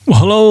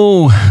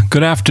Hello,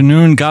 good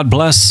afternoon, God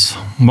bless.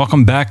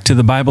 Welcome back to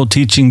the Bible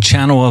teaching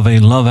channel of A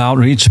Love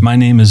Outreach. My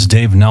name is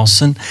Dave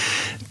Nelson.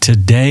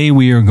 Today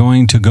we are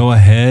going to go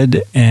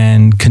ahead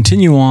and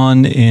continue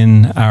on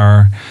in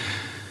our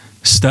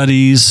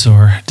studies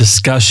or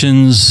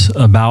discussions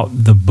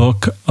about the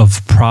book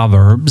of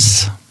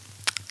Proverbs.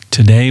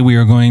 Today we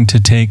are going to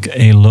take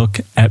a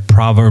look at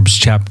Proverbs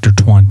chapter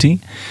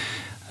 20.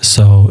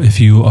 So if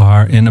you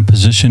are in a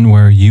position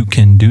where you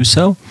can do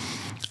so,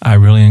 I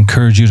really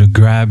encourage you to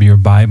grab your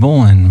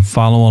Bible and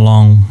follow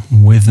along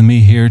with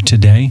me here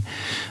today.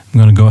 I'm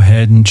going to go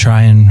ahead and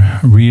try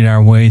and read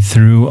our way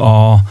through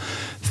all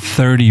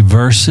 30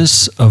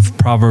 verses of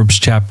Proverbs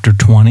chapter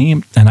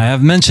 20. And I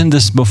have mentioned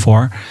this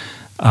before,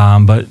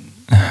 but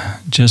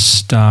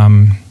just at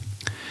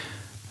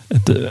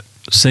the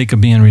sake of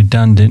being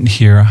redundant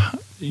here,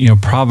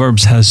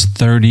 Proverbs has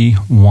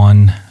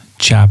 31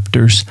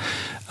 chapters.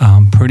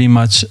 Pretty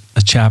much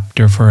a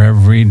chapter for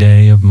every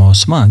day of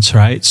most months,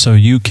 right? So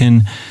you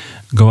can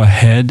go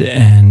ahead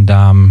and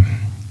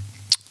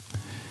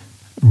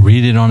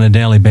read it on a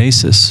daily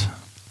basis.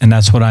 And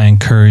that's what I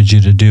encourage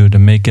you to do, to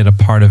make it a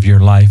part of your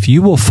life.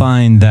 You will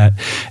find that,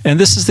 and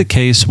this is the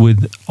case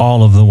with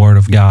all of the Word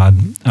of God,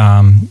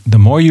 the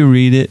more you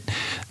read it,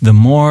 the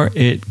more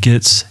it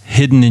gets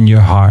hidden in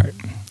your heart.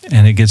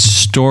 And it gets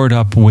stored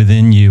up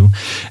within you.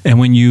 And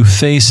when you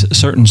face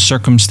certain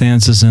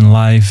circumstances in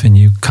life and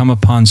you come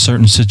upon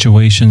certain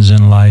situations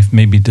in life,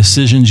 maybe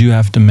decisions you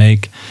have to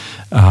make,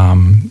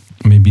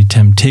 maybe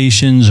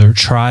temptations or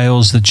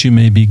trials that you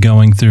may be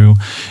going through,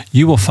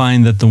 you will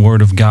find that the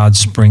Word of God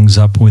springs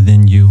up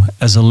within you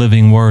as a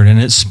living Word. And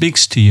it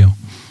speaks to you.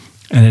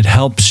 And it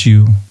helps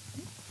you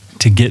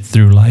to get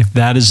through life.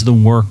 That is the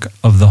work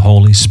of the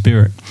Holy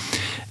Spirit.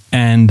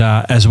 And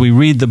as we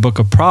read the book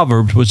of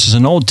Proverbs, which is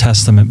an Old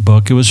Testament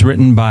book, it was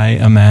written by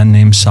a man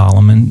named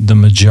Solomon. The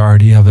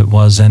majority of it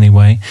was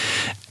anyway.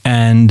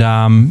 And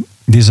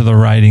these are the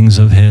writings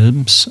of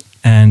his.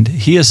 And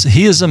he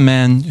is a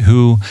man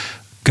who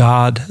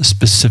God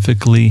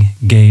specifically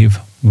gave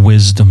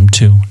wisdom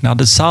to. Now,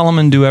 did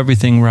Solomon do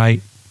everything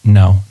right?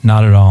 No,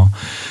 not at all.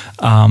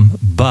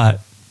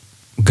 But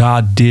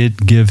God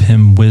did give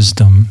him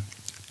wisdom.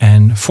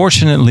 And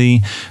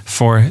fortunately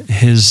for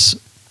his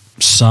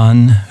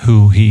son,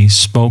 who he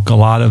spoke a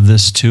lot of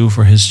this to,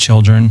 for his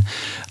children,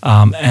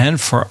 and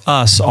for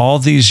us all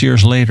these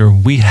years later,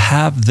 we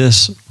have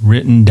this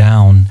written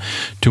down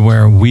to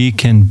where we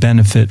can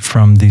benefit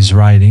from these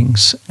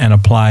writings and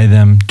apply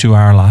them to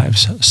our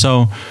lives.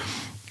 So,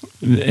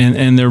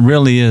 and there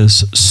really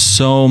is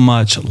so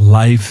much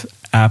life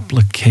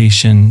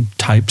application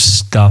type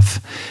stuff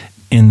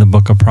in the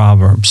book of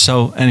Proverbs.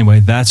 So anyway,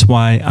 that's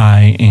why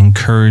I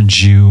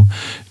encourage you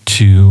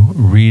to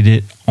read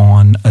it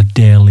on a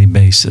daily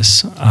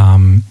basis.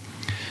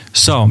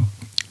 So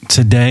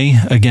today,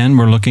 again,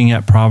 we're looking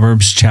at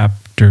Proverbs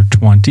chapter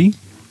 20.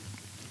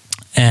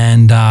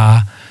 And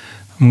I'm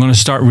going to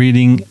start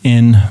reading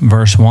in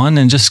verse 1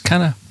 and just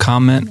kind of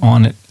comment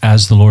on it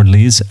as the Lord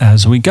leads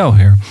as we go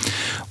here.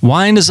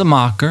 Wine is a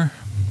mocker,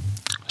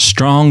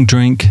 strong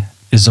drink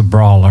is a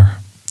brawler,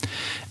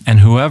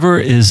 and whoever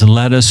is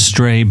led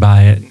astray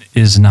by it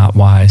is not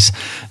wise.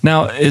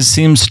 Now, it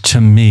seems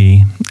to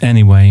me,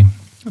 anyway,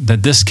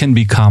 that this can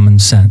be common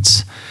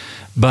sense.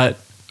 But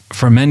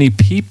for many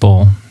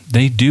people,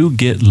 they do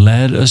get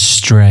led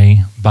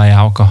astray by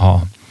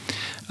alcohol,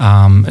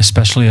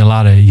 especially a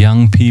lot of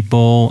young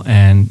people,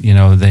 and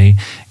they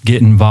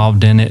get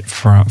involved in it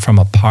from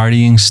a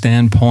partying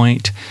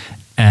standpoint,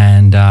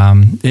 and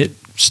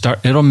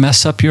it'll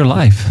mess up your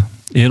life.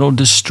 It'll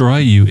destroy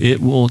you.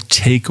 It will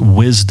take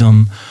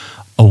wisdom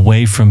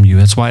away from you.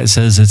 That's why it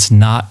says it's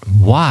not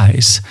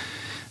wise.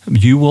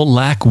 You will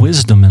lack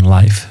wisdom in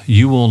life.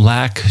 You will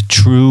lack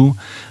true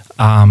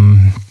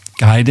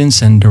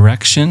guidance and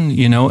direction,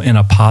 in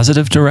a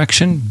positive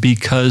direction,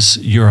 because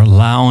you're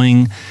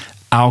allowing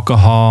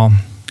alcohol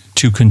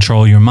to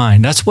control your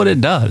mind. That's what it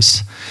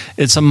does.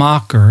 It's a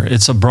mocker.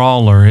 It's a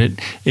brawler.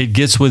 It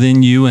gets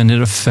within you and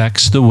it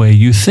affects the way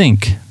you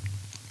think,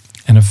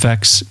 and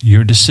affects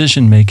your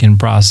decision-making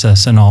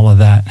process and all of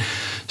that.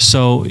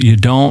 So you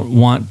don't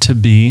want to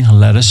be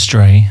led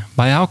astray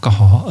by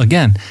alcohol.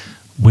 Again,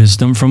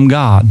 wisdom from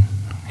God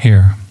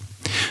here.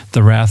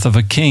 The wrath of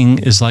a king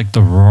is like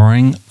the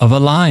roaring of a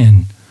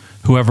lion.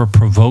 Whoever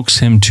provokes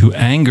him to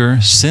anger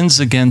sins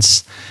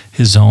against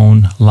his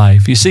own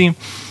life. You see,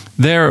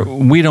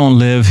 we don't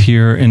live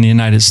here in the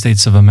United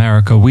States of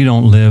America. We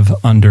don't live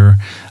under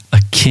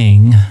a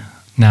king.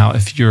 Now,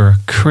 if you're a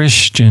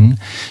Christian,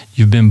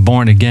 you've been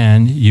born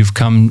again, you've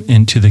come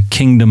into the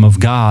kingdom of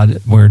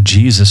God where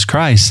Jesus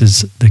Christ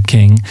is the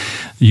king.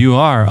 You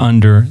are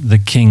under the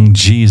King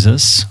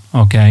Jesus,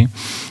 okay?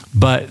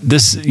 But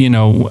this,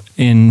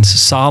 in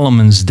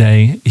Solomon's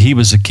day, he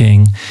was a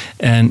king.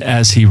 And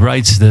as he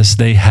writes this,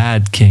 they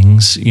had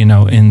kings,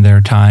 in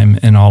their time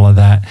and all of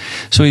that.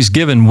 So he's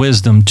given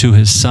wisdom to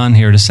his son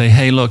here to say,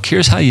 hey, look,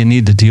 here's how you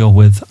need to deal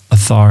with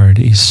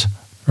authorities,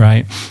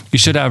 right? You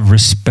should have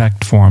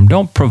respect for them.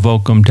 Don't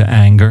provoke them to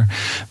anger.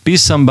 Be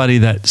somebody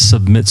that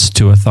submits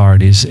to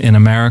authorities. In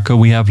America,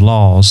 we have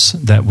laws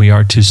that we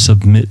are to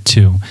submit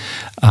to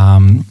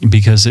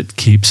because it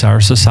keeps our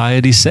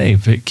society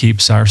safe. It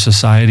keeps our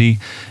society,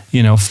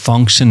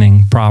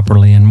 functioning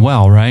properly and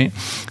well, right?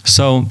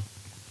 So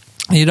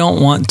you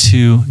don't want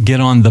to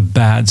get on the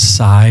bad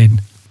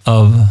side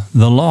of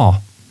the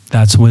law.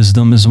 That's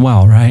wisdom as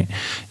well, right?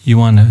 You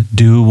want to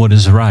do what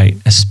is right,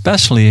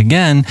 especially,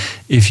 again,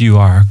 if you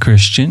are a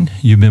Christian,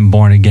 you've been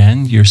born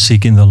again, you're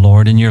seeking the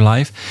Lord in your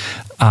life.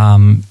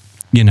 You'll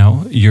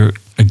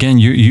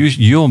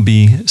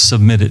be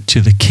submitted to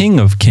the King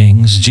of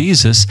Kings,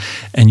 Jesus,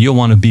 and you'll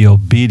want to be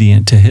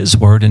obedient to His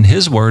word, and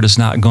His word is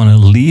not going to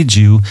lead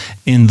you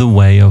in the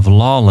way of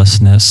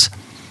lawlessness.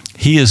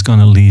 He is going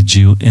to lead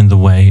you in the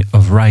way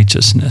of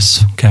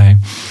righteousness, okay?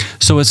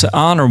 So it's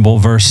honorable,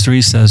 verse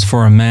 3 says,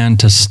 for a man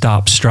to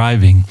stop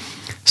striving,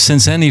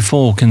 since any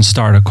fool can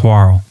start a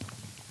quarrel.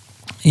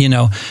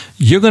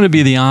 You're going to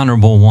be the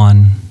honorable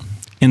one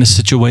in a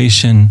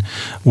situation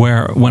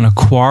where when a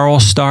quarrel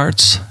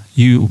starts,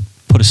 you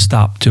put a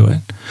stop to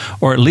it.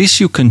 Or at least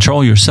you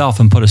control yourself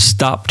and put a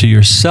stop to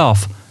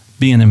yourself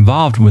being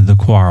involved with the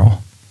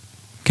quarrel.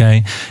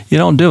 Okay, you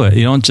don't do it.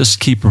 You don't just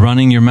keep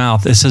running your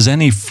mouth. It says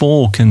any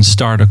fool can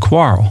start a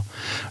quarrel,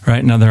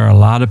 right? Now, there are a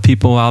lot of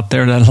people out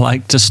there that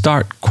like to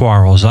start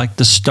quarrels, like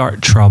to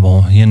start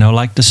trouble,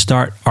 like to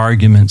start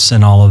arguments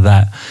and all of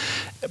that.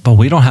 But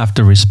we don't have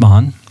to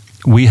respond.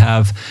 We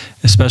have,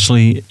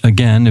 especially,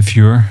 again, if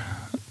you're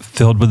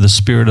filled with the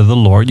Spirit of the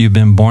Lord, you've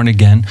been born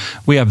again,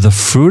 we have the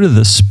fruit of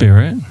the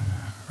Spirit,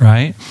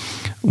 right?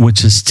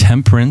 Which is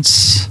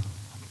temperance,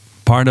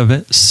 part of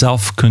it,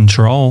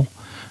 self-control,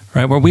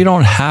 right? Where we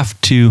don't have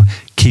to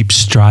keep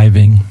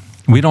striving.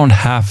 We don't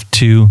have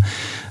to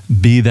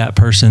be that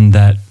person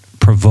that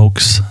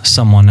provokes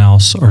someone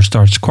else or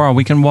starts quarrel.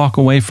 We can walk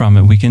away from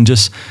it. We can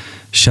just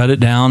shut it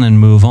down and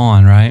move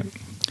on, right?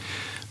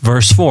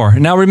 Verse 4.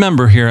 Now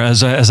remember here,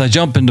 as I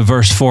jump into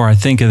verse 4, I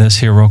think of this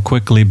here real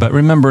quickly, but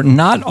remember,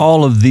 not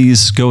all of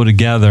these go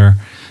together.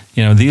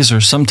 These are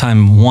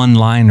sometimes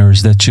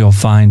one-liners that you'll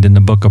find in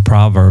the book of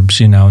Proverbs,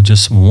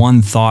 just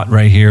one thought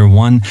right here,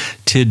 one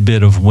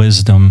tidbit of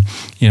wisdom,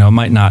 it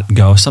might not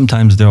go.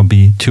 Sometimes there'll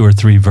be 2 or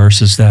 3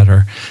 verses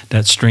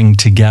that string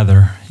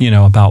together,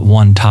 about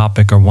one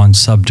topic or one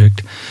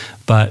subject.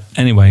 But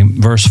anyway,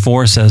 verse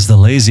 4 says, the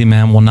lazy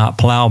man will not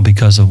plow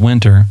because of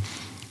winter.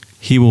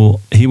 He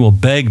will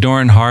beg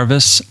during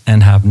harvest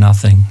and have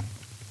nothing.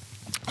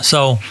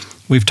 So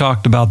we've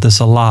talked about this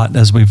a lot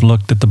as we've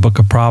looked at the book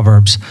of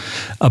Proverbs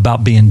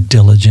about being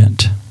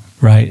diligent,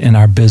 right, in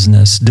our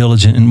business,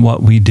 diligent in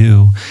what we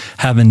do,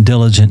 having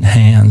diligent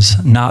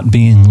hands, not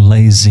being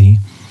lazy.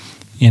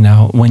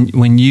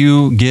 When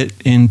you get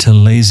into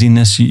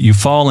laziness, you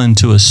fall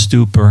into a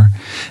stupor,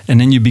 and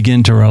then you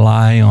begin to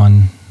rely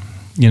on,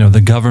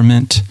 the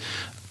government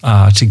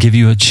to give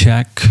you a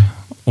check,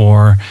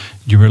 or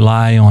you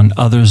rely on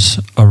others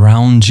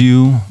around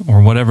you,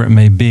 or whatever it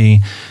may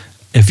be.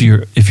 If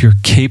you're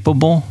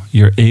capable,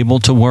 you're able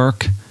to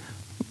work,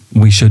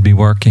 we should be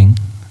working,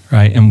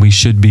 right? And we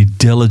should be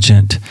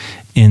diligent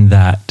in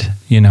that,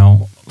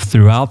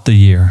 throughout the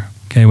year.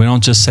 Okay, we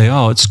don't just say,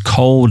 oh, it's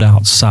cold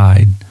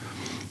outside.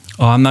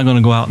 Oh, I'm not going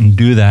to go out and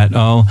do that.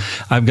 Oh,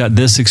 I've got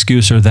this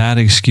excuse or that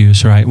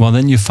excuse, right? Well,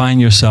 then you find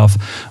yourself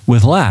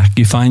with lack.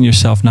 You find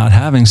yourself not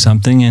having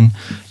something, and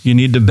you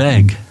need to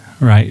beg.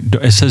 Right.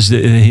 It says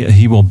that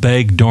he will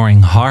beg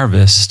during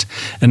harvest.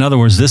 In other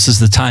words, this is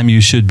the time you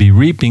should be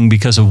reaping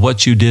because of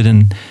what you did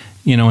in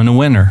the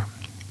winter,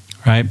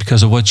 right?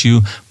 Because of what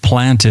you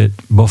planted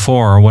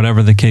before, or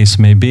whatever the case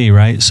may be,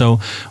 right?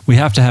 So we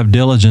have to have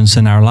diligence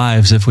in our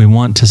lives if we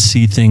want to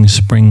see things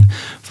spring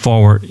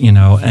forward,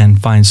 and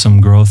find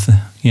some growth,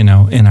 in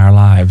our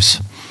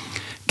lives.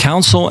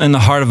 Counsel in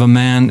the heart of a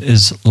man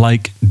is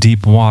like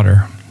deep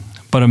water,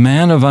 but a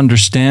man of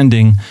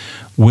understanding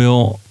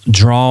will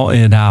draw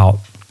it out.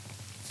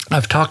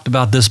 I've talked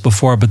about this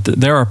before, but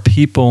there are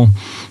people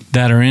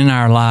that are in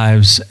our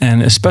lives,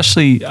 and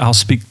especially I'll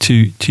speak to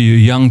you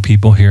young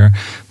people here,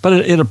 but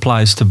it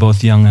applies to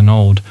both young and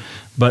old.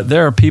 But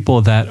there are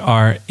people that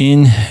are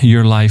in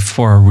your life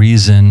for a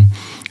reason,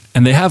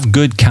 and they have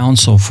good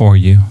counsel for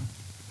you.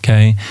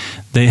 Okay,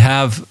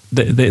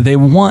 they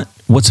want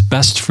what's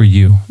best for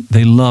you.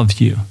 They love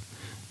you.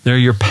 They're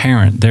your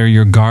parent. They're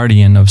your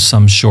guardian of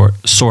some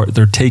sort.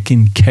 They're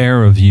taking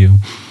care of you,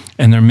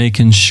 and they're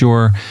making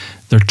sure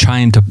they're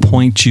trying to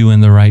point you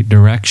in the right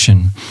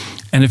direction.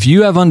 And if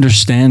you have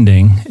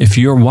understanding, if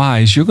you're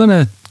wise, you're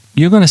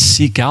gonna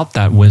seek out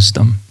that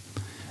wisdom.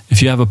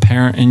 If you have a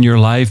parent in your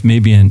life,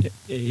 maybe an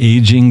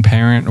aging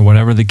parent or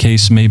whatever the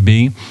case may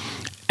be,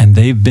 and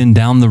they've been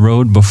down the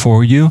road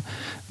before you,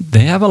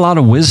 they have a lot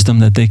of wisdom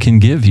that they can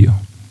give you.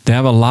 They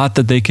have a lot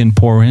that they can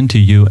pour into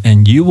you,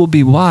 and you will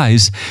be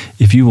wise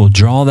if you will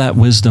draw that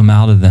wisdom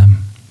out of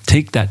them.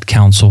 Take that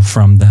counsel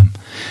from them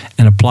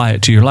and apply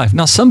it to your life.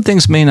 Now, some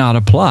things may not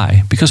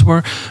apply because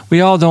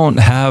we all don't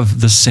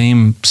have the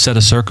same set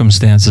of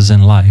circumstances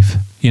in life.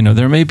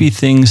 There may be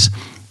things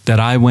that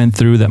I went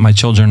through that my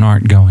children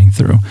aren't going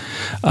through.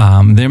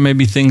 There may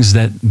be things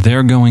that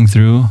they're going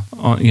through,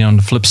 on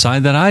the flip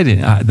side, that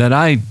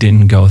I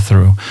didn't go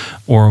through,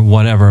 or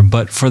whatever.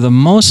 But for the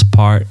most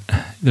part,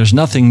 there's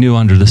nothing new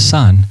under the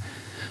sun.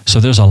 So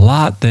there's a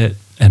lot that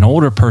an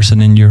older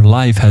person in your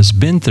life has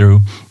been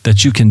through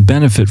that you can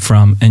benefit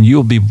from, and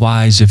you'll be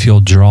wise if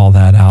you'll draw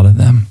that out of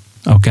them.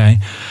 Okay?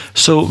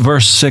 So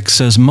verse 6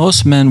 says,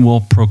 most men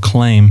will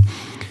proclaim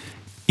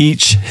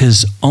each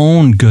his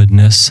own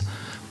goodness,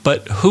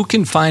 but who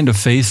can find a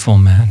faithful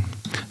man?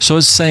 So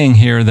it's saying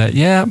here that,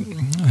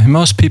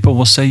 most people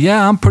will say,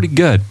 I'm pretty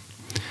good.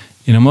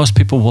 Most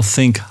people will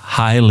think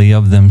highly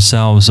of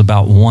themselves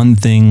about one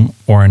thing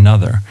or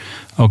another.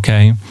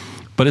 Okay?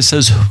 But it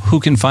says, who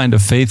can find a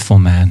faithful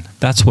man?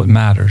 That's what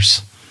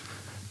matters.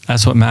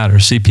 That's what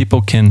matters. See,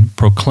 people can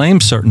proclaim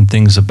certain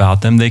things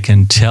about them. They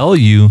can tell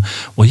you,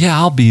 well,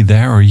 I'll be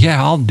there, or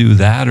I'll do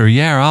that, or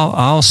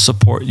I'll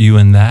support you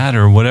in that,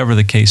 or whatever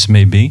the case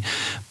may be.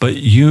 But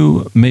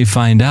you may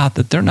find out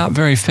that they're not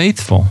very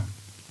faithful.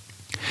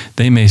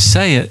 They may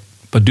say it,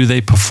 but do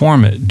they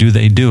perform it? Do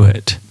they do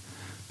it?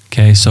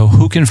 Okay, so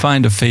who can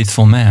find a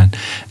faithful man?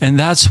 And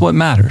that's what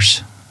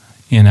matters,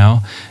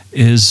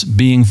 is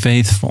being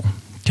faithful.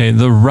 Okay,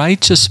 the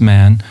righteous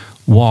man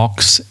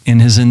walks in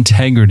his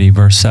integrity,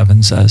 verse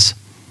 7 says.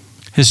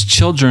 His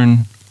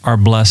children are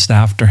blessed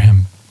after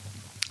him.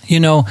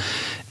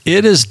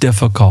 It is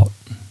difficult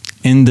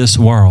in this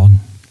world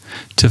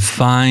to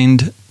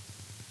find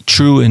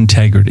true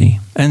integrity.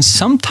 And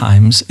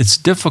sometimes it's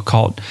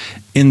difficult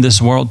in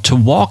this world to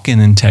walk in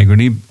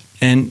integrity,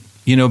 and,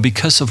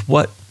 because of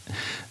what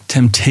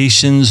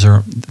temptations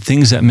or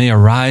things that may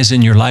arise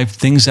in your life,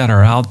 things that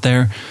are out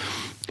there,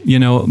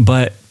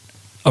 but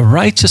a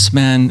righteous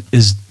man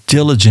is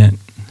diligent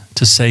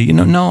to say,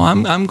 no,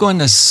 I'm going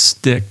to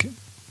stick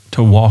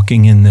to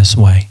walking in this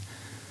way.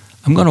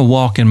 I'm going to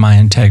walk in my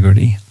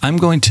integrity. I'm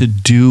going to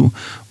do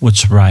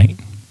what's right.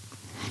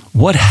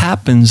 What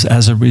happens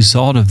as a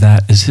result of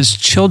that is his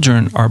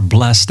children are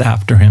blessed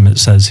after him, it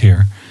says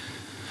here,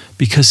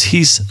 because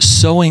he's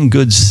sowing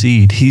good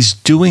seed. He's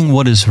doing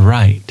what is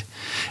right.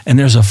 And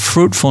there's a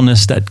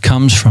fruitfulness that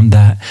comes from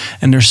that.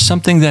 And there's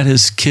something that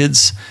his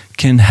kids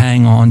can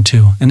hang on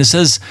to. And it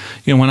says,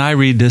 when I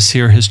read this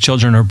here, his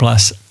children are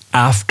blessed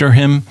after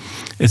him.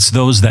 It's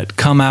those that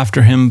come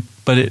after him,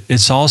 but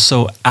it's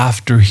also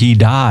after he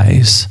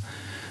dies.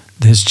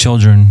 His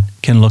children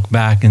can look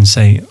back and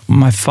say,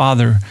 my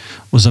father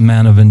was a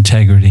man of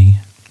integrity.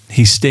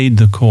 He stayed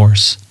the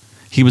course.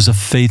 He was a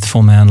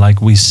faithful man,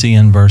 like we see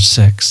in verse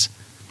 6.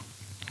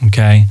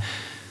 Okay?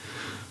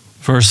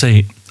 Verse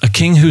 8, a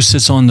king who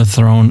sits on the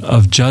throne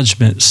of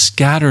judgment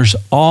scatters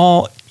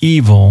all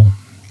evil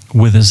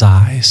with his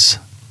eyes.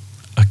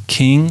 A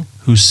king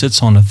who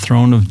sits on a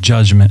throne of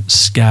judgment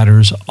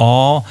scatters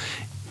all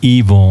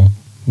evil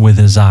with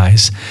his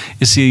eyes.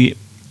 You see,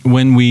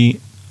 when we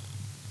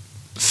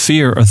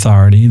fear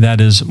authority, that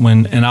is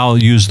when, and I'll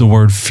use the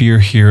word fear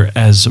here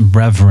as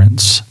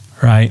reverence,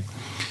 right?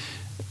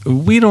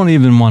 We don't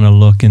even want to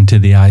look into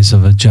the eyes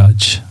of a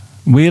judge.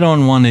 We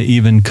don't want to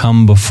even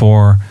come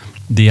before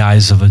the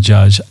eyes of a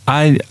judge.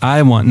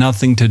 I want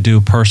nothing to do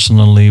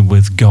personally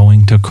with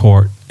going to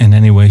court in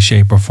any way,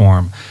 shape, or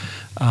form.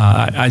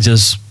 I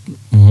just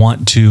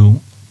want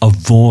to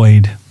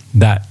avoid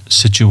that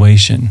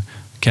situation,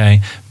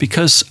 okay?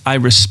 Because I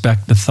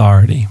respect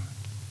authority.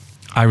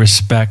 I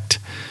respect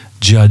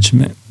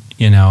judgment.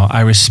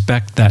 I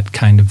respect that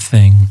kind of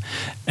thing.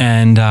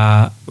 And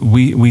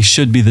we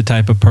should be the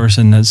type of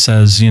person that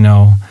says,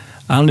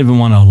 I don't even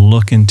want to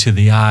look into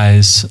the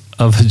eyes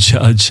of a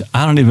judge.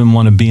 I don't even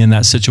want to be in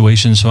that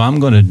situation. So I'm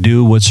going to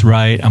do what's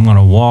right. I'm going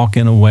to walk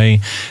in a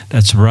way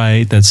that's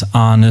right, that's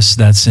honest,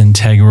 that's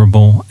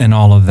integrable, and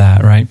all of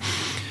that, right?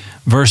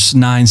 Verse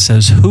 9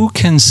 says, who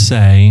can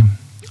say,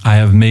 I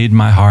have made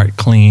my heart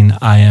clean,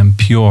 I am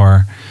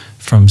pure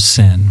from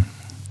sin,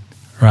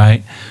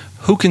 right?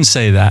 Who can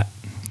say that?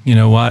 You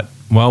know what?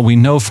 Well, we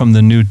know from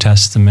the New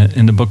Testament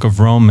in the book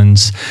of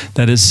Romans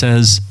that it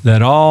says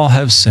that all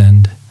have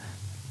sinned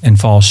and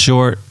fall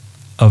short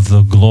of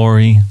the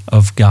glory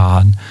of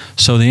God.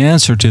 So the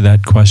answer to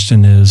that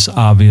question is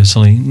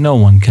obviously no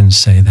one can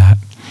say that.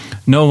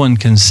 No one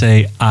can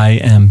say, I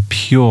am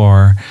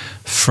pure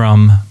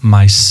from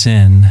my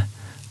sin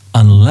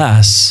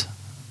unless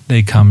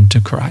they come to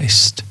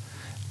Christ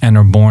and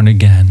are born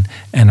again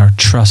and are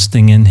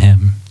trusting in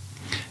Him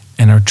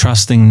and are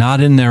trusting not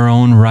in their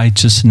own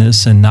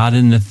righteousness and not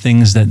in the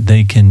things that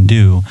they can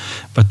do,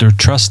 but they're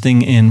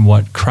trusting in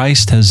what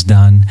Christ has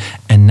done,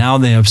 and now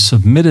they have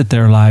submitted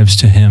their lives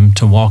to Him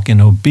to walk in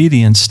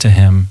obedience to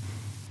Him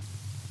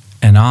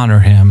and honor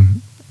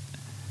Him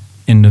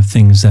in the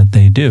things that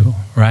they do,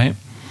 right?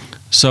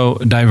 So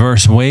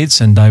diverse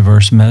weights and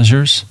diverse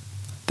measures,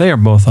 they are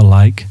both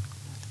alike,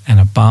 an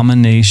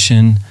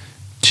abomination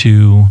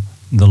to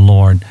the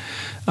Lord.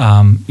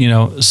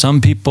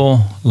 Some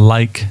people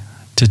like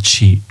to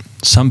cheat.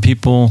 Some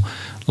people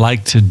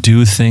like to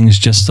do things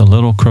just a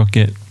little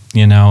crooked.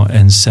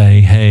 and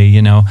say, hey,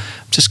 I'm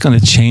just going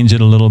to change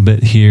it a little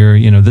bit here.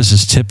 This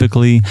is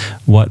typically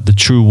what the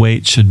true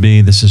weight should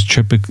be. This is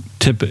typically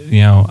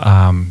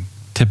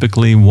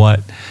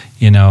what,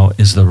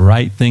 is the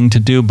right thing to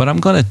do, but I'm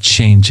going to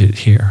change it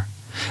here.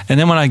 And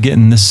then when I get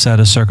in this set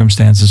of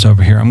circumstances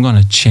over here, I'm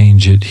going to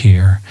change it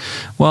here.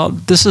 Well,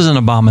 this is an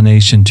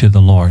abomination to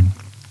the Lord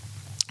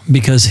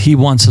because he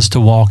wants us to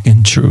walk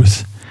in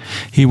truth.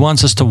 He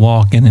wants us to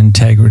walk in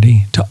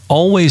integrity, to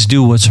always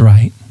do what's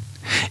right.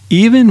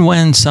 Even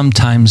when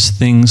sometimes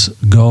things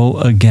go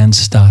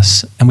against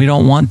us and we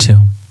don't want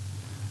to,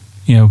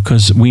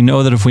 because we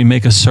know that if we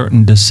make a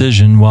certain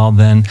decision, well,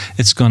 then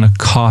it's going to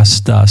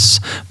cost us.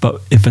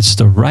 But if it's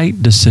the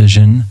right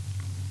decision,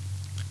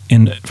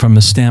 from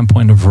a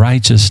standpoint of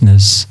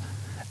righteousness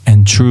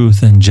and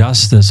truth and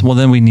justice, well,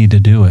 then we need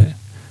to do it.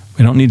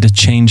 We don't need to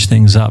change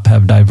things up,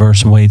 have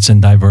diverse weights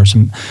and diverse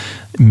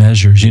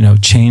measures,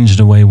 change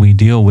the way we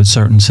deal with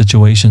certain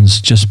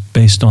situations just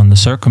based on the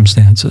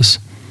circumstances.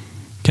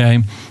 Okay?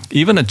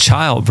 Even a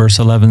child, verse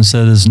 11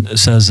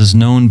 says, is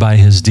known by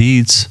his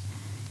deeds,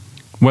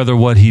 whether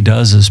what he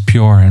does is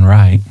pure and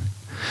right.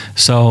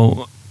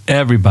 So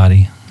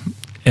everybody,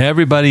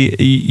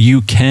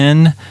 you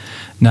can.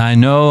 Now I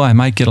know I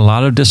might get a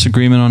lot of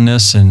disagreement on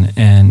this,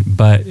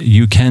 but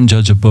you can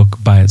judge a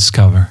book by its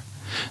cover.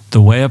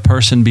 The way a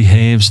person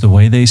behaves, the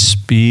way they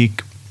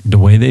speak, the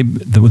way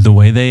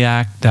they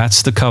act,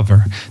 that's the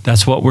cover.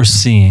 That's what we're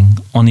seeing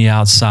on the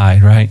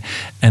outside, right?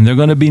 And they're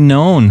going to be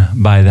known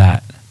by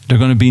that. They're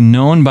going to be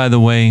known by the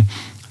way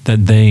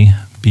that they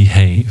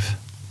behave.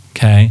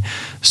 Okay?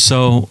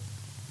 So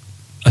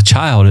a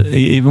child,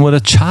 even with a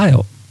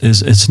child,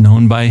 it's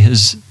known by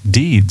his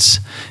deeds.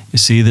 You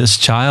see this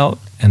child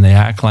and they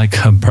act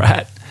like a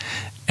brat,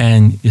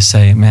 and you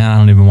say, man, I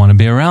don't even want to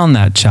be around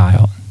that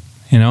child.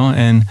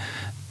 And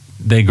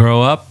they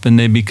grow up and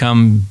they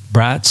become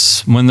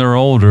brats when they're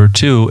older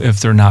too, if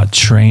they're not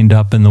trained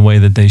up in the way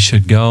that they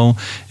should go,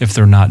 if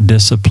they're not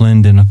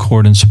disciplined in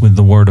accordance with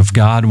the Word of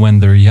God when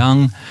they're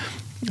young.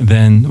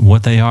 Then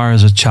what they are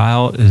as a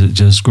child is it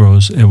just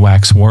grows, it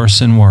waxes worse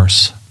and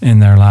worse in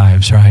their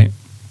lives, right?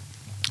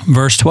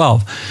 Verse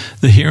 12,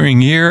 the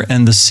hearing ear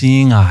and the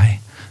seeing eye,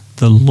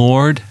 the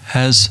Lord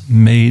has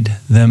made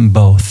them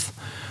both.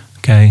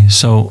 Okay,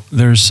 so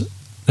there's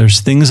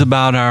things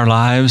about our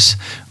lives.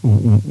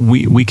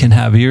 We can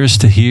have ears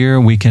to hear,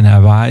 we can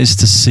have eyes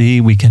to see,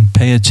 we can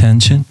pay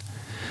attention.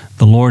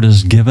 The Lord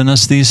has given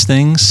us these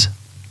things.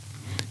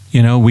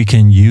 We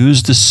can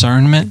use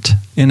discernment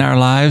in our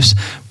lives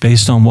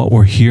based on what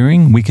we're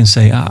hearing. We can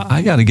say,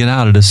 I got to get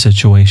out of this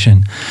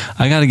situation.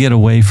 I got to get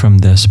away from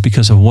this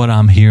because of what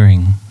I'm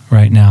hearing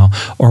right now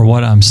or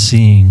what I'm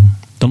seeing.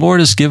 The Lord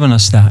has given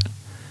us that.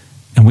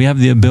 And we have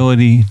the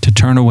ability to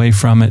turn away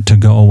from it, to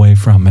go away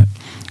from it.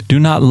 Do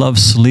not love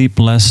sleep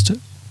lest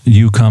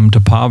you come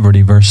to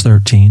poverty, verse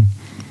 13.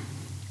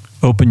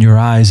 Open your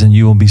eyes and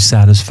you will be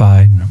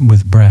satisfied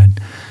with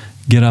bread.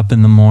 Get up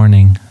in the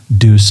morning,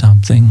 do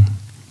something.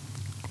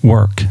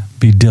 Work,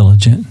 be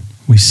diligent.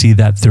 We see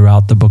that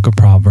throughout the book of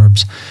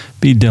Proverbs.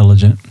 Be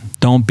diligent.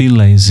 Don't be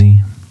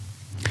lazy.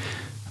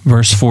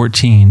 Verse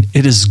 14,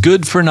 it is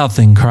good for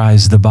nothing,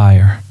 cries the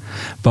buyer.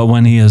 But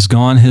when he has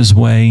gone his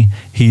way,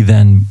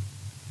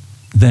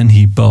 then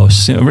he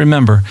boasts.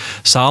 Remember,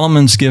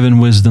 Solomon's given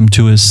wisdom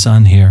to his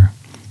son here.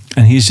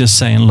 And he's just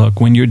saying,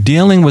 look, when you're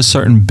dealing with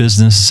certain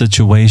business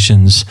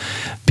situations,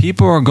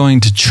 people are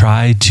going to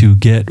try to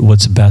get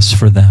what's best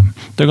for them.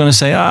 They're going to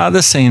say,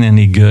 this ain't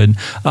any good.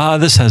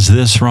 This has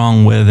this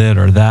wrong with it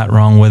or that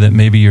wrong with it.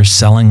 Maybe you're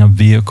selling a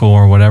vehicle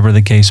or whatever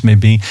the case may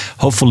be.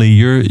 Hopefully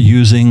you're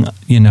using,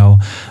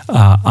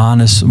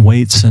 honest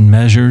weights and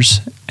measures,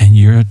 and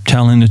you're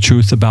telling the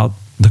truth about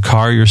the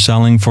car you're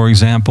selling, for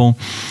example.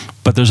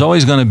 But there's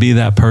always going to be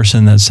that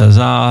person that says,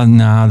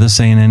 this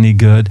ain't any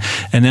good.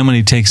 And then when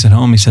he takes it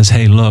home, he says,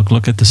 hey,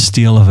 look at the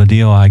steal of a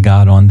deal I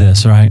got on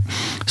this, right?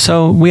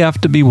 So we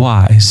have to be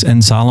wise.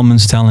 And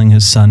Solomon's telling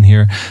his son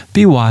here,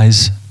 be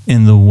wise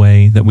in the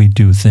way that we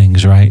do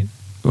things, right?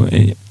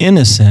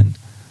 Innocent,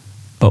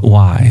 but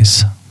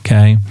wise,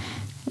 okay?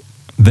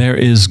 There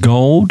is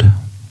gold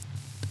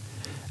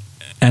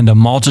and a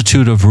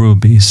multitude of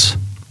rubies,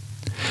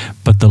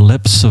 but the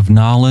lips of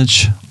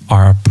knowledge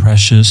are a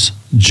precious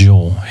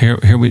jewel.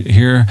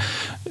 Here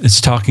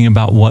it's talking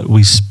about what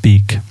we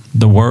speak,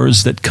 the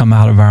words that come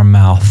out of our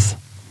mouth.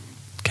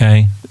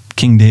 Okay?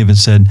 King David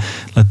said,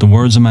 let the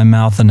words of my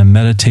mouth and the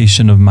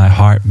meditation of my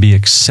heart be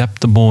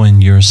acceptable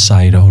in your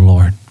sight, O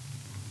Lord.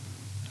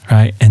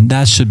 Right? And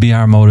that should be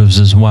our motives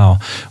as well.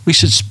 We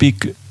should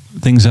speak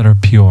things that are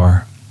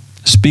pure.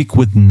 Speak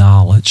with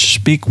knowledge.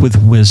 Speak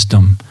with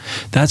wisdom.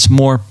 That's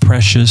more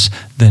precious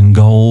than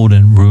gold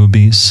and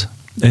rubies.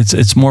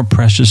 It's more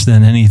precious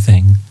than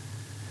anything.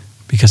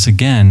 Because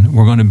again,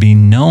 we're going to be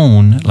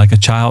known like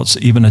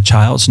even a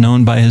child's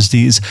known by his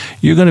deeds.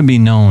 You're going to be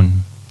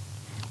known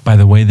by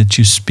the way that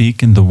you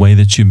speak and the way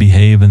that you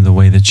behave and the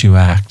way that you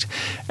act.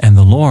 And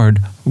the Lord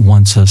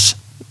wants us,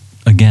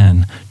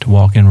 again, to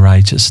walk in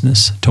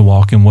righteousness, to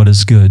walk in what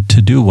is good,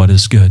 to do what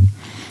is good.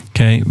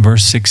 Okay,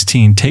 verse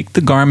 16, take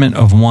the garment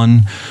of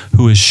one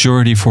who is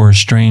surety for a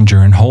stranger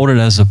and hold it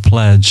as a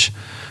pledge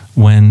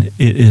when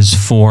it is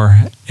for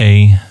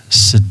a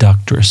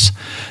seductress.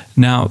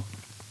 Now,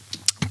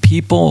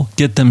 people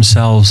get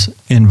themselves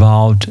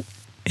involved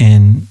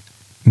in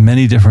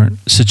many different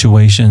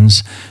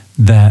situations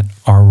that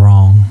are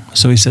wrong.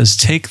 So he says,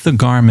 take the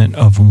garment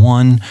of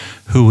one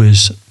who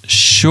is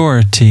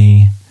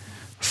surety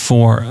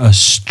for a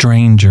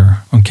stranger,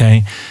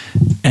 okay,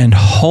 and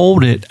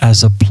hold it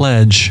as a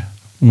pledge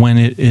when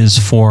it is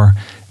for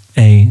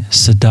a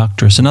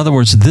seductress. In other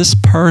words, this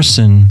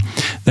person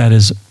that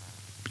is,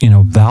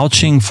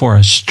 vouching for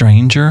a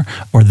stranger,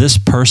 or this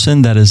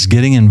person that is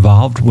getting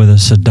involved with a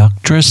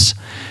seductress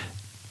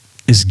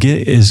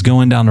is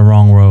going down the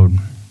wrong road.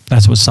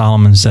 That's what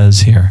Solomon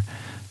says here.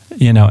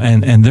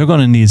 And they're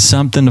going to need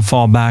something to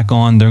fall back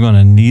on. They're going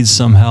to need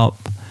some help.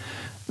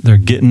 They're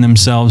getting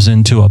themselves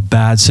into a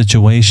bad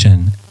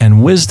situation.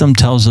 And wisdom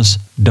tells us,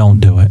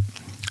 don't do it.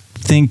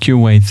 Think your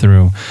way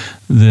through.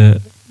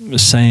 The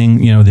saying,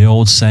 the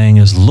old saying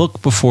is,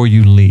 look before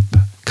you leap.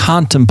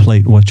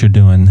 Contemplate what you're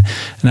doing.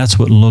 And that's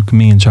what look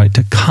means, right?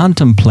 To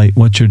contemplate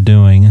what you're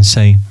doing and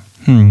say,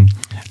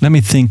 let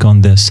me think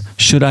on this.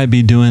 Should I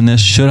be doing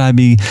this? Should I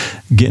be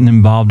getting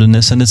involved in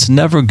this? And it's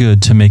never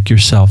good to make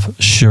yourself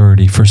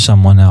surety for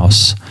someone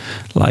else.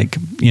 Like,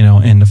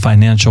 in the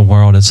financial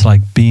world, it's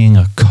like being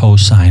a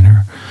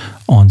co-signer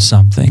on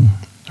something,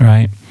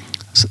 right?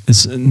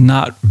 It's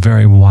not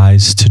very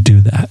wise to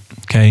do that,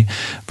 okay?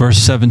 Verse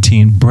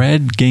 17,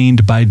 bread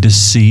gained by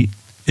deceit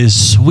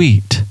is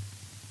sweet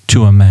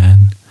to a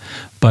man,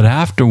 but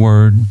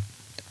afterward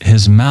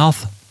his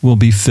mouth will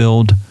be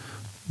filled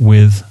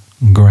with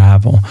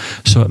gravel.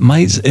 So it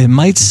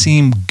might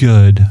seem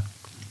good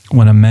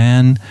when a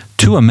man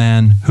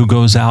who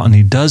goes out and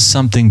he does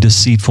something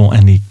deceitful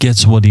and he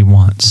gets what he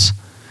wants.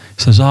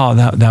 He says, oh,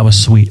 that was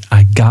sweet.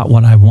 I got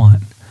what I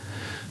want.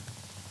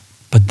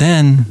 But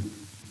then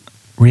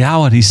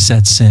reality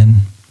sets in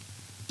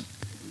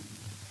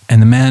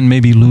and the man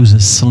maybe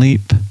loses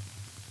sleep.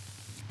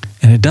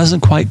 And it doesn't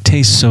quite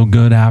taste so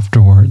good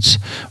afterwards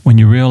when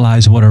you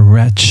realize what a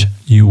wretch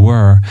you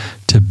were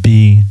to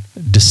be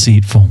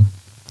deceitful.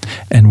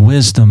 And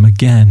wisdom,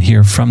 again,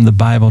 here from the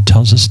Bible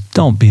tells us,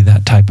 don't be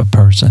that type of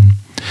person.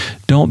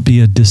 Don't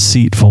be a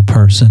deceitful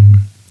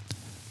person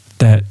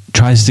that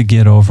tries to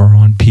get over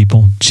on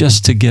people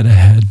just to get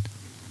ahead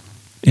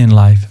in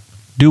life.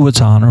 Do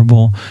what's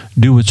honorable,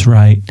 do what's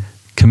right,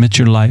 commit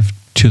your life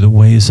to the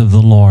ways of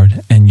the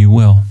Lord, and you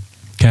will.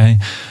 Okay?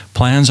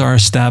 Plans are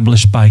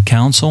established by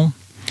counsel.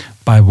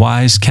 By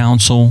wise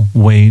counsel,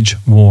 wage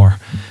war.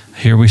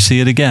 Here we see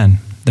it again.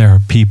 There are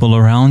people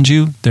around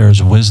you. There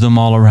is wisdom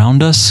all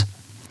around us.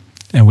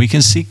 And we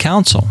can seek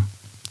counsel.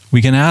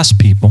 We can ask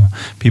people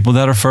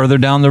that are further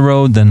down the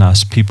road than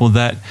us, people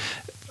that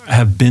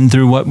have been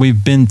through what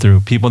we've been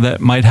through, people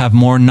that might have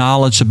more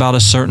knowledge about a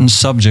certain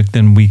subject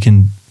than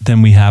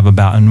we have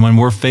about. And when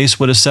we're faced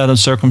with a set of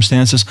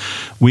circumstances,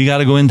 we got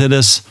to go into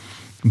this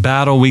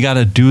battle. We got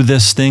to do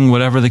this thing,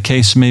 whatever the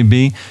case may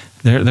be.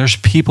 There's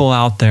people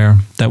out there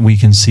that we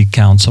can seek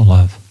counsel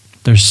of.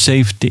 There's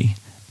safety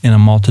in a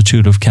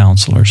multitude of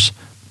counselors.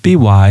 Be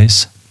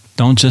wise.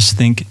 Don't just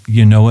think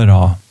you know it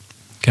all.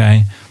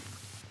 Okay?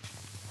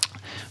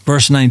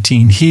 Verse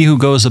 19, he who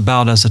goes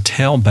about as a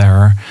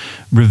talebearer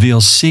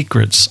reveals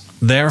secrets.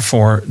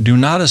 Therefore, do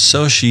not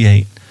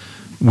associate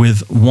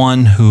with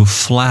one who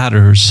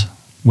flatters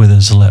with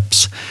his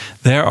lips.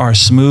 There are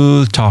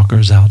smooth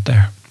talkers out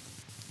there,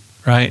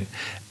 right?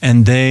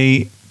 And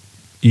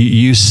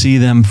you see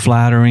them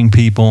flattering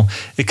people.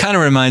 It kind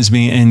of reminds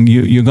me, and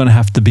you're going to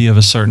have to be of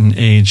a certain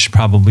age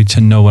probably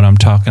to know what I'm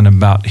talking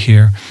about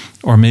here,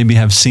 or maybe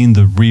have seen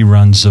the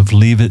reruns of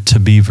Leave It to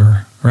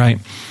Beaver, right?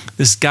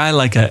 This guy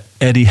like a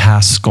Eddie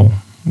Haskell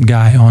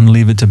guy on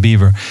Leave It to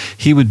Beaver,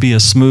 he would be a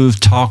smooth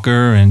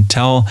talker and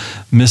tell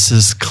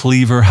Mrs.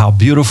 Cleaver how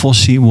beautiful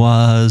she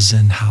was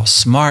and how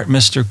smart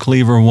Mr.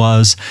 Cleaver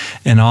was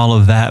and all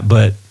of that,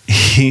 but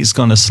he's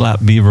going to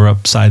slap Beaver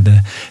upside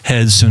the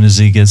head as soon as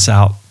he gets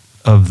out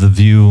of the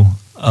view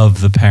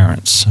of the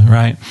parents,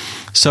 right?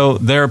 So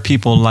there are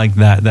people like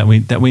that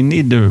we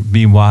need to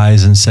be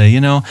wise and say,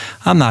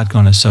 I'm not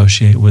going to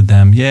associate with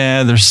them.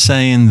 Yeah, they're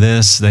saying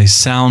this, they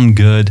sound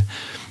good,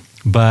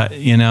 but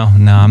no,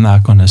 I'm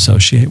not going to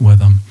associate with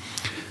them.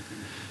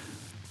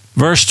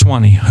 Verse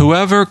 20,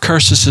 whoever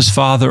curses his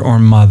father or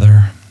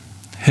mother,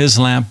 his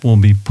lamp will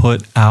be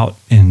put out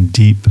in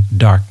deep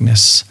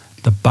darkness.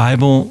 The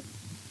Bible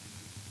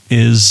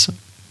is,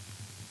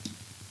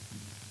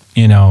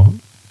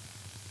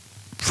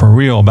 for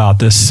real about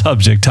this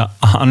subject, to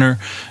honor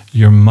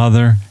your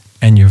mother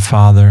and your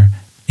father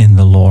in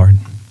the Lord.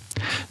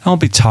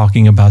 Don't be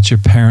talking about your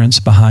parents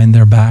behind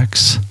their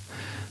backs.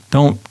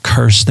 Don't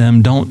curse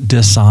them. Don't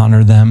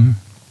dishonor them.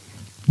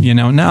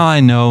 Now I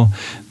know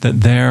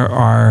that there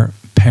are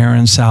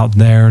parents out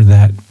there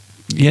that,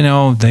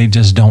 they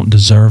just don't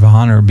deserve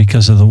honor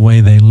because of the way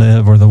they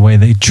live or the way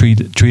they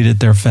treated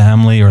their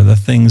family or the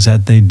things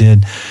that they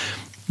did.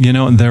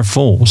 They're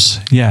fools.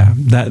 Yeah,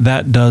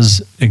 that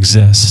does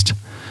exist.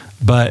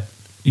 But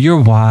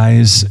you're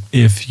wise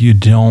if you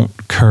don't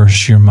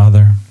curse your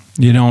mother.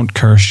 You don't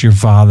curse your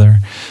father,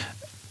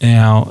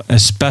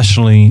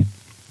 especially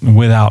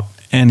without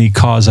any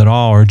cause at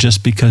all, or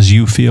just because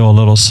you feel a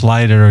little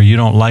slighted or you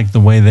don't like the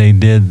way they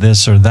did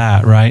this or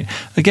that, right?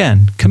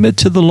 Again, commit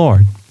to the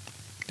Lord.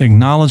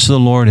 Acknowledge the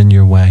Lord in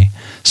your way.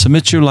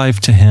 Submit your life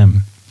to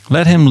Him.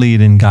 Let Him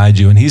lead and guide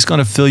you, and He's going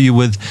to fill you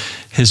with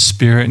His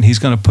Spirit, and He's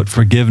going to put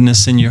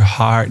forgiveness in your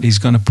heart. He's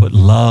going to put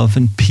love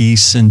and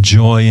peace and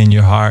joy in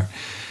your heart,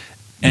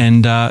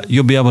 and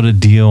you'll be able to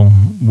deal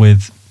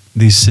with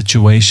these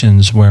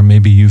situations where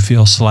maybe you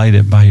feel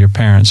slighted by your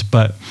parents,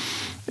 but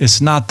it's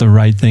not the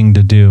right thing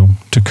to do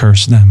to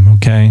curse them,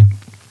 okay?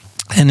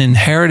 An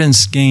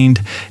inheritance gained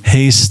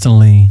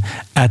hastily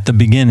at the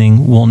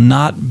beginning will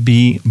not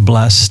be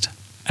blessed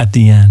at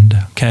the end,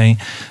 okay?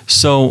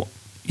 So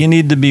you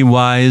need to be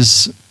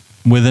wise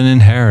with an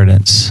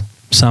inheritance,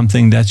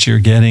 something that you're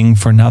getting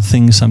for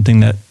nothing, something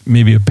that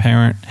maybe a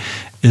parent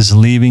is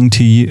leaving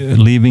to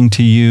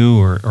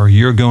you, or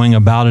you're going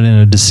about it in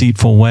a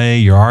deceitful way.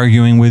 You're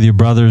arguing with your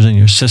brothers and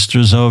your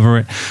sisters over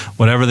it,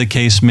 whatever the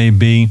case may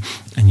be,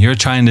 and you're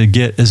trying to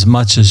get as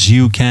much as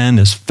you can,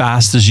 as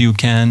fast as you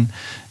can,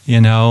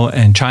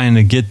 and trying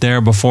to get there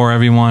before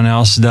everyone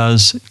else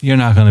does. You're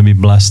not going to be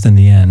blessed in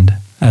the end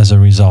as a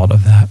result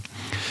of that.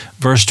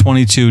 Verse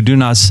 22, do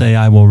not say,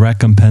 I will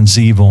recompense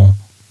evil.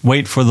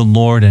 Wait for the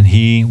Lord and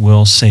He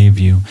will save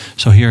you.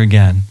 So here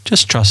again,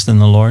 just trust in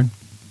the Lord.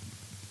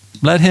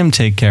 Let Him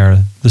take care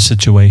of the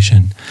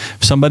situation.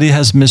 If somebody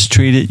has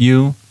mistreated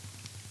you,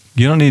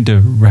 you don't need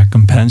to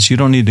recompense. You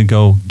don't need to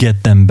go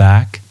get them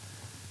back.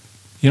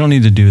 You don't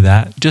need to do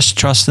that. Just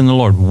trust in the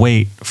Lord.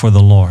 Wait for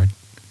the Lord,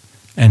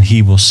 and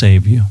He will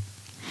save you.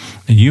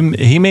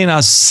 He may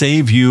not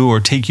save you or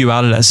take you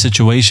out of that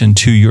situation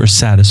to your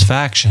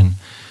satisfaction,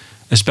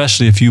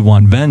 especially if you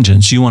want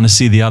vengeance. You want to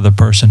see the other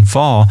person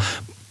fall,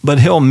 but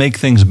He'll make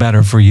things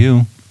better for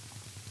you.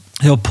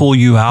 He'll pull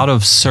you out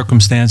of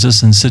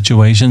circumstances and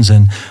situations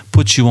and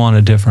put you on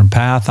a different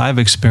path. I've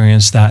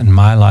experienced that in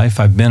my life.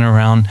 I've been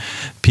around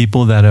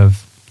people that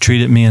have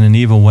treated me in an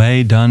evil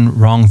way, done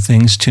wrong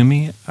things to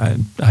me.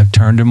 I've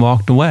turned and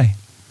walked away.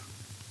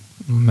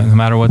 No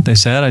matter what they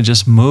said, I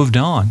just moved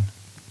on.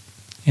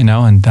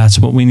 And that's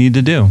what we need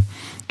to do.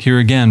 Here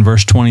again,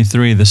 verse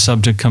 23, the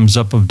subject comes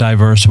up of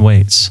diverse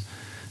weights.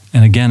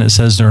 And again, it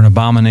says they're an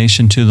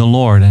abomination to the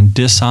Lord, and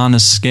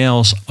dishonest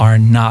scales are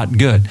not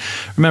good.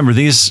 Remember,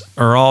 these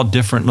are all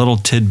different little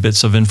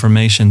tidbits of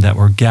information that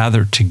were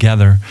gathered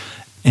together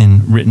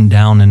and written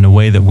down in the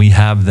way that we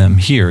have them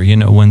here.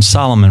 When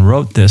Solomon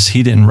wrote this,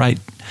 he didn't write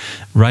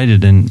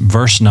it in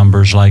verse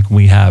numbers like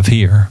we have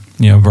here.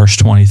 Verse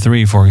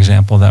 23, for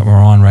example, that we're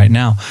on right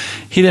now.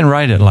 He didn't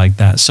write it like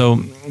that.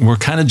 So we're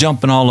kind of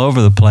jumping all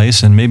over the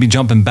place and maybe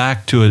jumping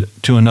back to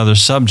another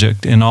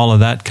subject and all of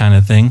that kind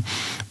of thing.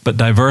 But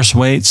diverse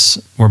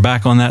weights, we're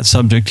back on that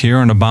subject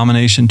here, an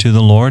abomination to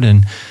the Lord,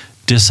 and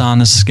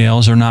dishonest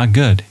scales are not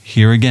good.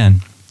 Here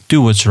again,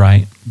 do what's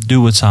right,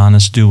 do what's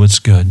honest, do what's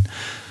good.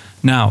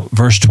 Now,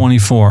 verse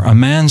 24, a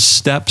man's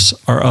steps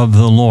are of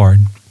the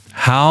Lord.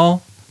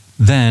 How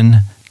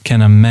then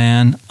can a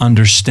man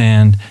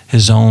understand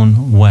his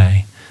own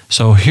way?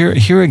 So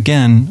here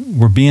again,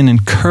 we're being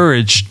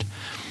encouraged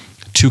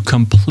to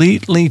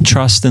completely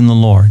trust in the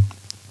Lord,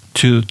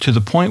 to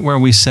the point where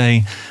we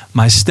say,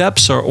 my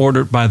steps are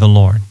ordered by the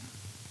Lord.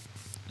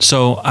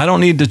 So I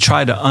don't need to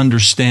try to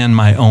understand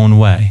my own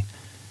way,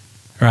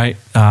 right?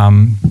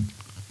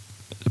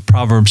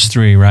 Proverbs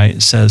 3, right?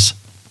 It says,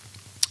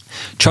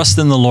 trust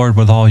in the Lord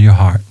with all your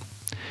heart.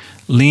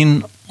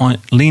 Lean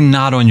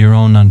not on your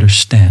own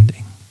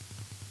understanding.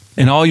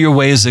 In all your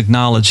ways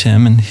acknowledge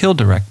Him, and He'll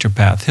direct your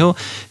path.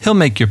 He'll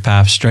make your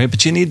path straight,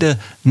 but you need to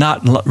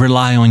not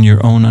rely on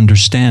your own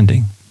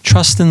understanding.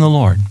 Trust in the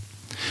Lord.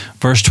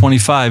 Verse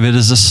 25, it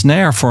is a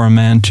snare for a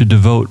man to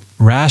devote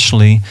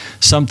rashly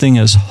something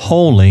as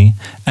holy,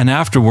 and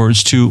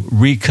afterwards to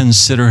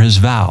reconsider his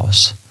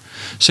vows.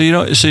 So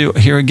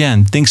here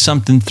again, think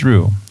something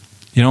through.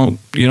 You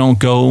don't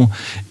go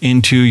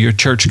into your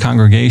church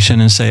congregation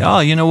and say, oh,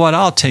 you know what,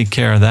 I'll take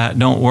care of that.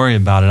 Don't worry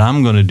about it.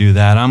 I'm going to do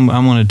that. I'm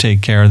going to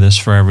take care of this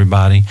for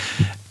everybody.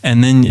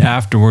 And then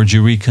afterwards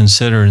you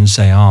reconsider and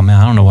say, oh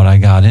man, I don't know what I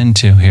got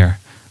into here.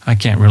 I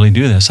can't really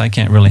do this. I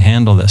can't really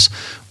handle this.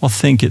 Well,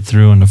 think it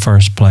through in the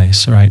first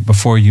place, right?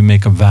 Before you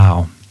make a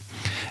vow.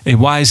 A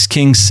wise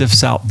king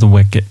sifts out the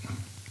wicked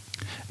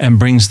and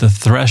brings the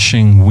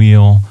threshing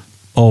wheel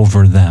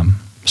over them.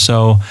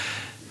 So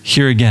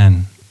here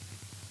again,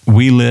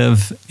 we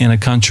live in a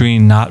country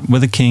not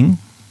with a king,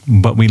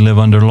 but we live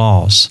under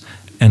laws.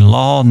 And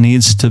law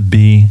needs to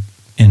be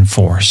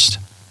enforced.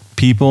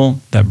 People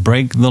that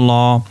break the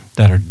law,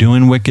 that are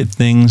doing wicked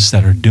things,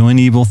 that are doing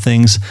evil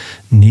things,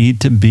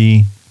 need to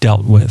be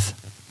dealt with.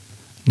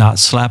 Not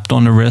slapped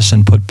on the wrist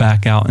and put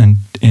back out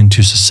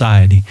into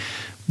society.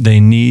 They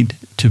need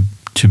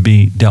to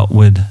be dealt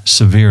with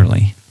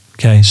severely,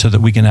 okay, so that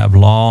we can have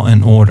law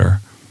and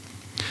order.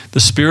 The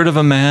spirit of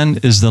a man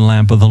is the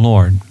lamp of the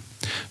Lord,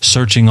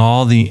 searching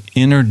all the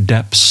inner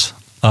depths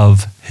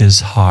of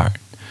his heart.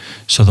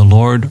 So the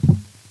Lord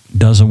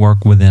does a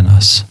work within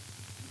us.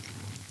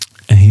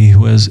 And he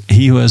who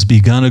has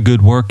begun a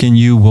good work in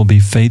you will be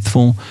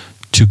faithful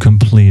to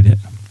complete it.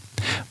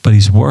 But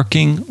he's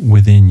working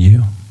within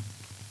you.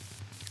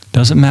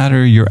 Doesn't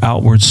matter your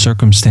outward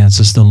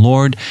circumstances. The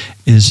Lord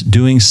is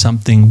doing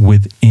something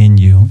within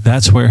you.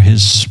 That's where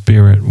his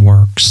Spirit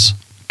works.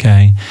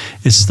 Okay?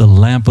 It's the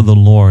lamp of the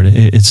Lord.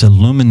 It's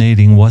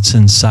illuminating what's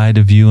inside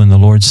of you, and the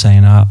Lord's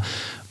saying,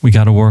 we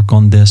got to work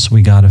on this.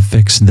 We got to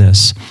fix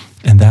this.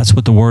 And that's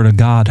what the Word of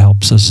God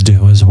helps us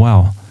do as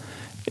well.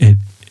 It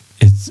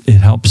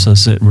helps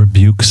us. It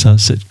rebukes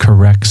us. It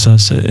corrects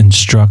us. It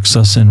instructs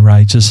us in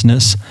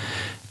righteousness.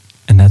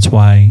 And that's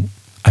why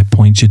I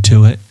point you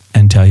to it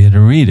and tell you to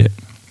read it.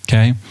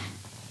 Okay?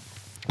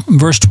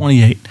 Verse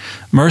 28,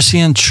 mercy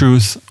and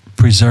truth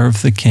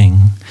preserve the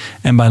king,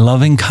 and by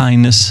loving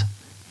kindness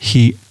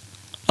he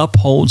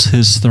upholds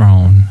his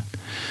throne.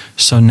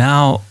 So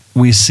now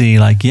we see,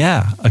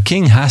 a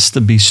king has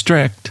to be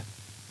strict,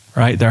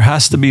 right? There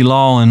has to be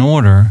law and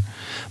order,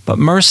 but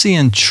mercy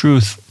and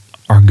truth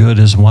are good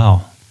as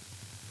well.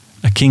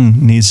 A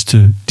king needs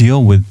to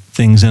deal with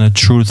things in a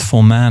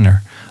truthful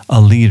manner, a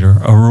leader,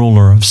 a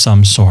ruler of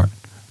some sort,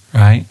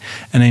 right?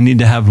 And they need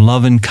to have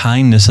love and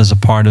kindness as a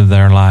part of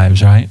their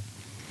lives, right?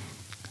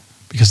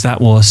 Because that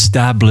will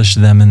establish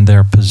them in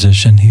their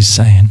position, he's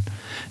saying.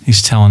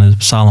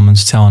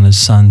 Solomon's telling his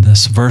son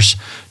this. Verse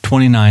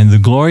 29, the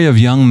glory of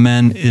young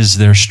men is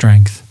their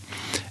strength,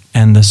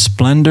 and the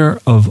splendor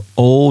of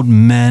old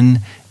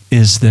men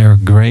is their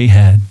gray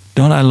head.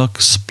 Don't I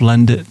look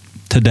splendid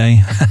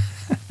today?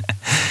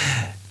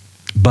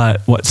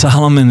 But what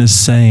Solomon is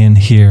saying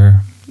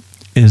here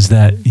is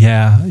that,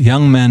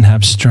 young men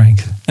have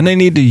strength, and they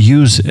need to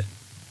use it.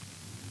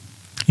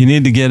 You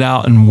need to get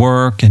out and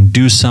work and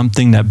do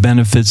something that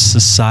benefits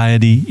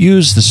society.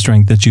 Use the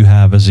strength that you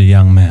have as a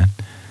young man.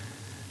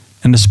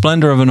 And the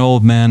splendor of an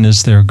old man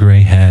is their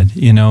gray head.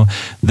 You know,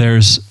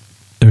 there's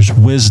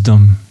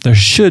wisdom. There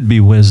should be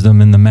wisdom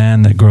in the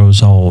man that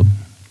grows old,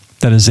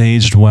 that is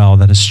aged well,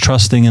 that is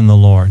trusting in the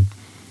Lord,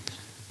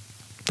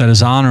 that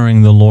is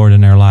honoring the Lord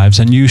in their lives.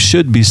 And you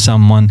should be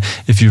someone,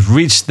 if you've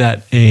reached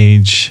that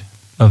age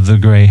of the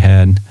gray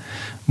head,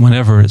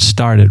 whenever it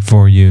started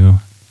for you,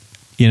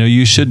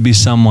 you should be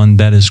someone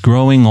that is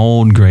growing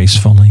old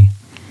gracefully.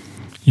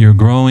 You're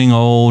growing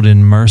old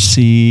in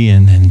mercy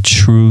and in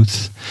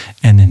truth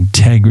and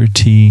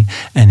integrity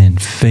and in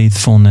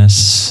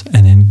faithfulness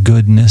and in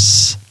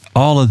goodness.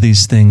 All of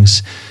these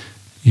things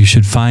you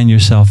should find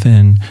yourself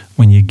in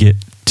when you get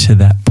to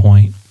that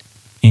point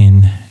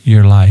in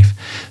your life.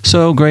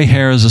 So gray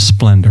hair is a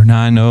splendor.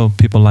 Now I know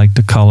people like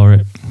to color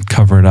it,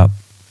 cover it up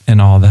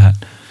and all that,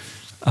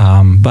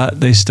 but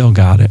they still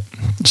got it.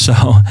 So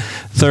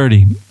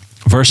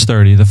verse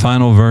 30, the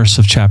final verse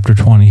of chapter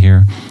 20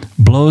 here,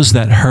 blows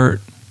that hurt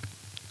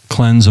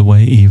cleanse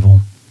away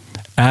evil,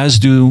 as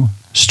do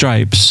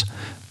stripes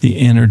the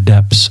inner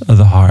depths of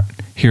the heart.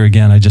 Here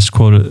again, I just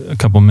quoted a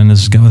couple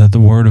minutes ago that the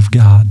Word of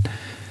God,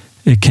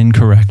 it can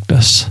correct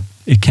us,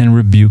 it can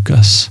rebuke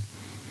us,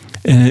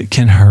 and it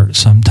can hurt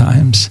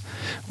sometimes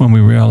when we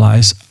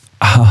realize,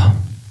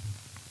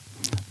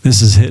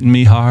 this is hitting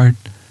me hard,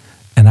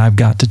 and I've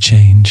got to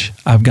change.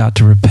 I've got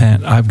to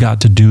repent. I've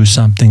got to do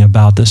something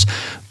about this.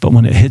 But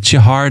when it hits you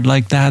hard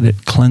like that,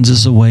 it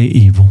cleanses away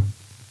evil.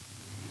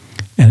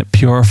 And it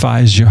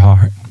purifies your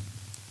heart.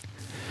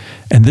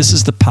 And this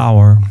is the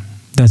power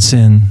that's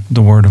in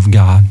the Word of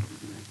God.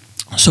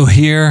 So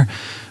here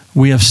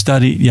we have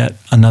studied yet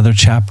another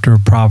chapter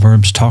of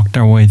Proverbs, talked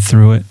our way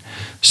through it.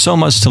 So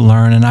much to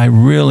learn, and I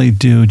really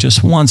do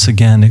just once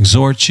again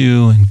exhort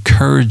you,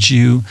 encourage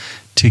you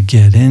to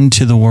get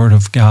into the Word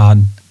of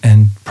God.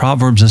 And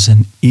Proverbs is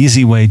an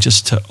easy way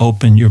just to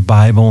open your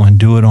Bible and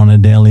do it on a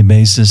daily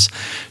basis,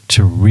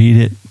 to read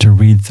it, to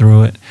read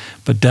through it,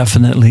 but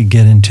definitely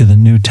get into the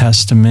New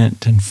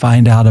Testament and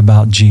find out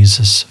about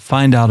Jesus,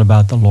 find out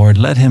about the Lord.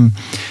 Let him,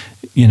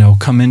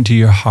 come into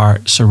your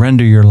heart,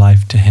 surrender your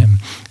life to him.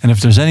 And if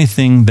there's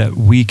anything that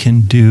we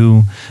can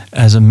do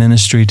as a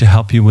ministry to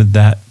help you with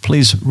that,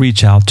 please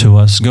reach out to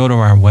us. Go to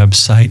our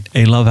website,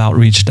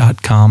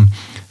 aloveoutreach.com.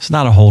 It's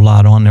not a whole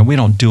lot on there. We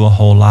don't do a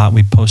whole lot.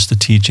 We post the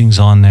teachings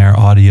on there,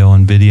 audio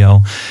and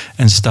video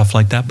and stuff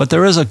like that. But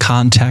there is a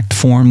contact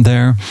form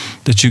there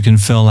that you can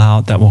fill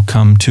out that will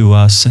come to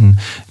us, and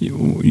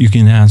you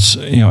can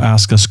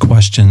ask us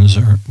questions,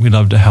 or we'd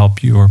love to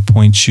help you or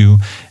point you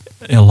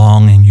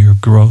along in your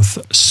growth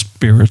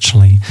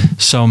spiritually.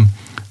 So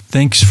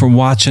thanks for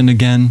watching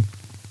again.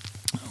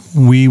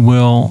 We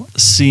will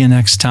see you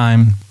next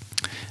time,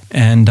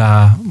 and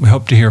we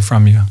hope to hear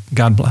from you.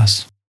 God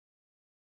bless.